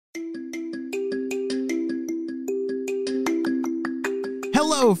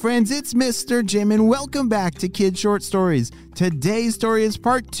Hello, friends, it's Mr. Jim, and welcome back to Kid Short Stories. Today's story is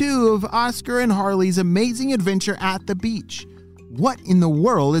part 2 of Oscar and Harley's amazing adventure at the beach. What in the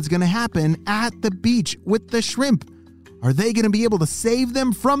world is going to happen at the beach with the shrimp? Are they going to be able to save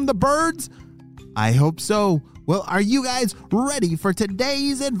them from the birds? I hope so. Well, are you guys ready for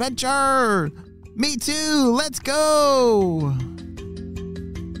today's adventure? Me too. Let's go.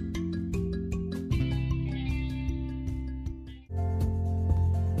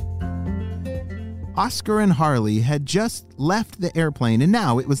 Oscar and Harley had just left the airplane, and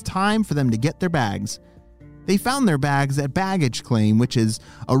now it was time for them to get their bags. They found their bags at baggage claim, which is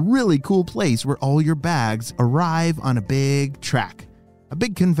a really cool place where all your bags arrive on a big track, a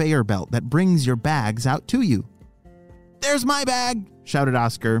big conveyor belt that brings your bags out to you. "There's my bag," shouted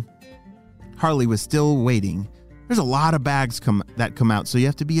Oscar. Harley was still waiting. There's a lot of bags that come out, so you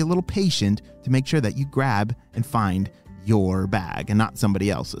have to be a little patient to make sure that you grab and find your bag and not somebody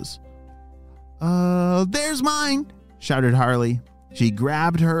else's. There's mine," shouted Harley. She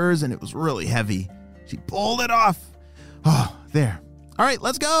grabbed hers and it was really heavy. She pulled it off. Oh, there. All right,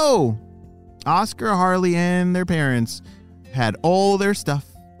 let's go. Oscar, Harley, and their parents had all their stuff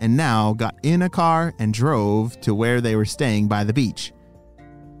and now got in a car and drove to where they were staying by the beach.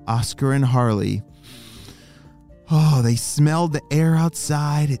 Oscar and Harley, they smelled the air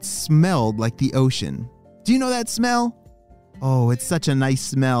outside. It smelled like the ocean. Do you know that smell? Oh, it's such a nice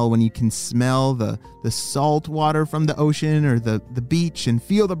smell when you can smell the salt water from the ocean or the beach and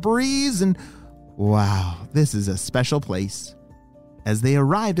feel the breeze. And wow, this is a special place. As they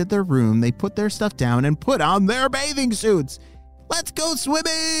arrived at their room, they put their stuff down and put on their bathing suits. "Let's go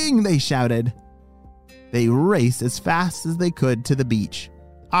swimming," they shouted. They raced as fast as they could to the beach.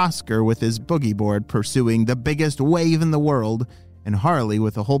 Oscar with his boogie board pursuing the biggest wave in the world, and Harley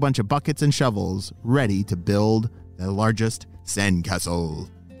with a whole bunch of buckets and shovels ready to build the largest sandcastle.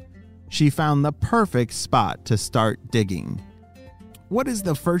 She found the perfect spot to start digging. What is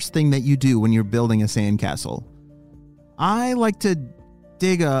the first thing that you do when you're building a sandcastle? I like to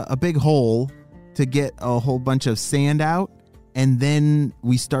dig a big hole to get a whole bunch of sand out, and then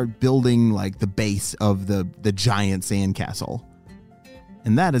we start building like the base of the giant sandcastle.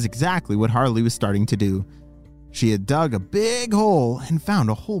 And that is exactly what Harley was starting to do. She had dug a big hole and found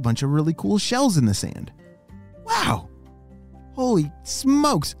a whole bunch of really cool shells in the sand. Wow! Holy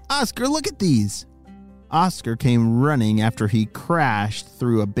smokes! Oscar, look at these! Oscar came running after he crashed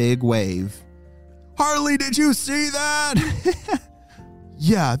through a big wave. "Harley, did you see that?"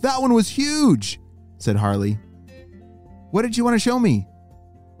 "Yeah, that one was huge," said Harley. "What did you want to show me?"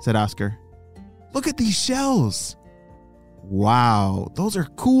 said Oscar. "Look at these shells." "Wow, those are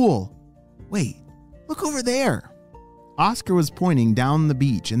cool. Wait, look over there." Oscar was pointing down the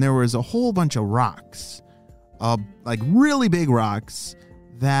beach, and there was a whole bunch of rocks. Like really big rocks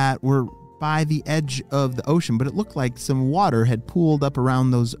that were by the edge of the ocean, but it looked like some water had pooled up around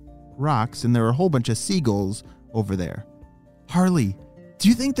those rocks, and there were a whole bunch of seagulls over there. "Harley, do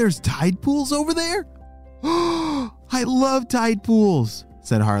you think there's tide pools over there?" "I love tide pools,"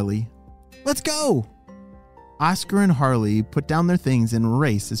 said Harley. "Let's go." Oscar and Harley put down their things and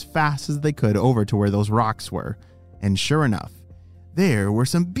raced as fast as they could over to where those rocks were, and sure enough, there were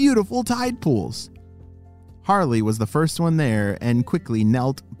some beautiful tide pools. Harley was the first one there and quickly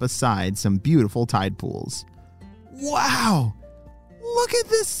knelt beside some beautiful tide pools. "Wow! Look at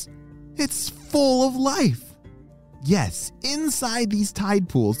this! It's full of life!" Yes, inside these tide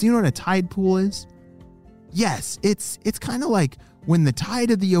pools. Do you know what a tide pool is? Yes, it's kind of like when the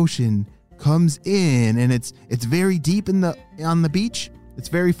tide of the ocean comes in and it's very deep on the beach. It's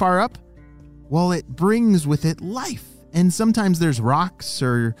very far up. Well, it brings with it life. And sometimes there's rocks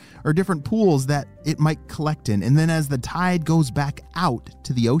or different pools that it might collect in. And then as the tide goes back out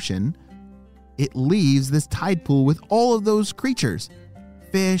to the ocean, it leaves this tide pool with all of those creatures.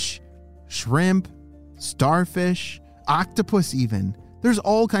 Fish, shrimp, starfish, octopus even. There's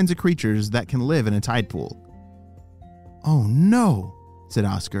all kinds of creatures that can live in a tide pool. "Oh no," said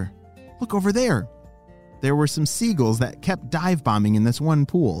Oscar. "Look over there." There were some seagulls that kept dive bombing in this one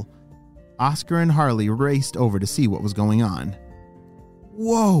pool. Oscar and Harley raced over to see what was going on.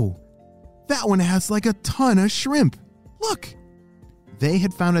 "Whoa, that one has like a ton of shrimp. Look." They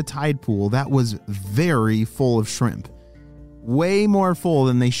had found a tide pool that was very full of shrimp. Way more full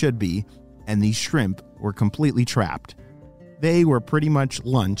than they should be, and these shrimp were completely trapped. They were pretty much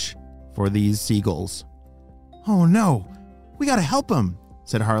lunch for these seagulls. "Oh no, we gotta help them,"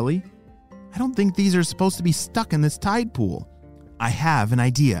 said Harley. "I don't think these are supposed to be stuck in this tide pool." "I have an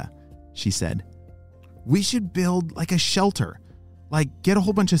idea," she said. "We should build like a shelter, like get a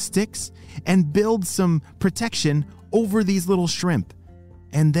whole bunch of sticks and build some protection over these little shrimp.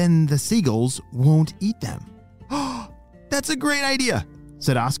 and then the seagulls won't eat them. That's a great idea,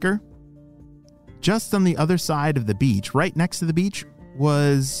 said Oscar. Just on the other side of the beach, right next to the beach,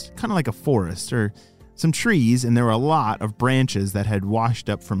 was kind of like a forest or some trees, and there were a lot of branches that had washed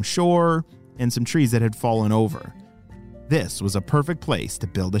up from shore and some trees that had fallen over. This was a perfect place to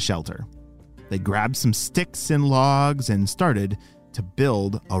build a shelter. They grabbed some sticks and logs and started to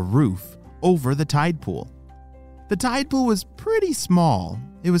build a roof over the tide pool. The tide pool was pretty small.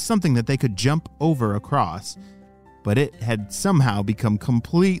 It was something that they could jump over across, but it had somehow become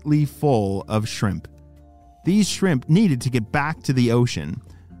completely full of shrimp. These shrimp needed to get back to the ocean,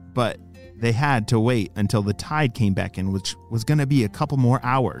 but they had to wait until the tide came back in, which was going to be a couple more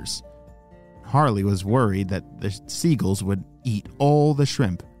hours. Harley was worried that the seagulls would eat all the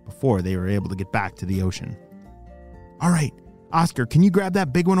shrimp before they were able to get back to the ocean. All right, Oscar, can you grab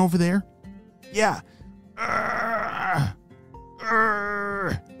that big one over there? Yeah.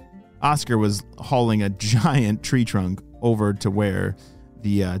 Oscar was hauling a giant tree trunk over to where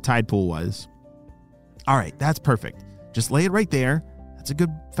the tide pool was. All right, that's perfect. Just lay it right there. That's a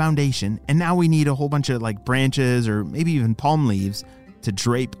good foundation. And now we need a whole bunch of like branches or maybe even palm leaves to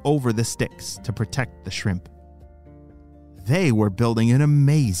drape over the sticks to protect the shrimp. They were building an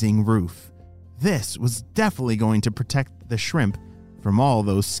amazing roof. This was definitely going to protect the shrimp from all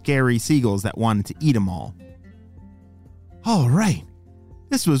those scary seagulls that wanted to eat them all. All right.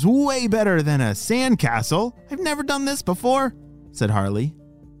 This was way better than a sandcastle. I've never done this before, said Harley.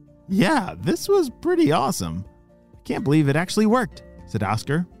 Yeah, this was pretty awesome. I can't believe it actually worked, said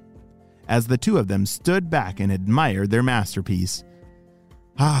Oscar, as the two of them stood back and admired their masterpiece.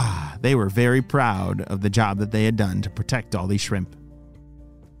 They were very proud of the job that they had done to protect all these shrimp.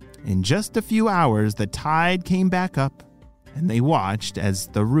 In just a few hours, the tide came back up, and they watched as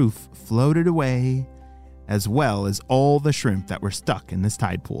the roof floated away, as well as all the shrimp that were stuck in this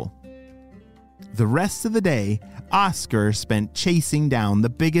tide pool. The rest of the day, Oscar spent chasing down the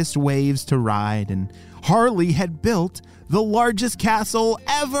biggest waves to ride, and Harley had built the largest castle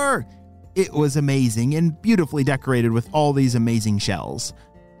ever. It was amazing and beautifully decorated with all these amazing shells.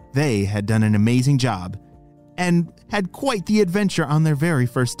 They had done an amazing job and had quite the adventure on their very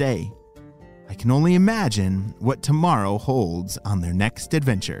first day. I can only imagine what tomorrow holds on their next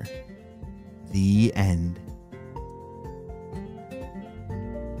adventure. The end.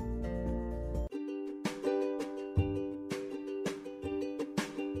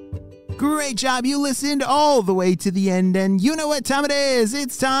 Great job. You listened all the way to the end, and you know what time it is.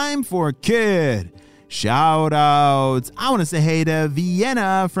 It's time for Kid Shoutouts. I want to say hey to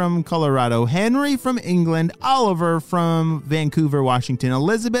Vienna from Colorado, Henry from England, Oliver from Vancouver, Washington,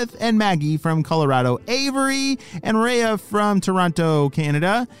 Elizabeth and Maggie from Colorado, Avery and Rhea from Toronto,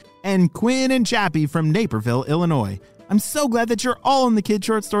 Canada, and Quinn and Chappie from Naperville, Illinois. I'm so glad that you're all in the Kid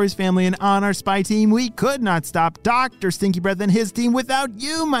Short Stories family and on our spy team. We could not stop Dr. Stinky Breath and his team without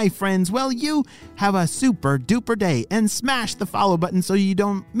you, my friends. Well, you have a super duper day and smash the follow button so you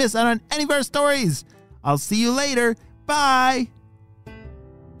don't miss out on any of our stories. I'll see you later. Bye.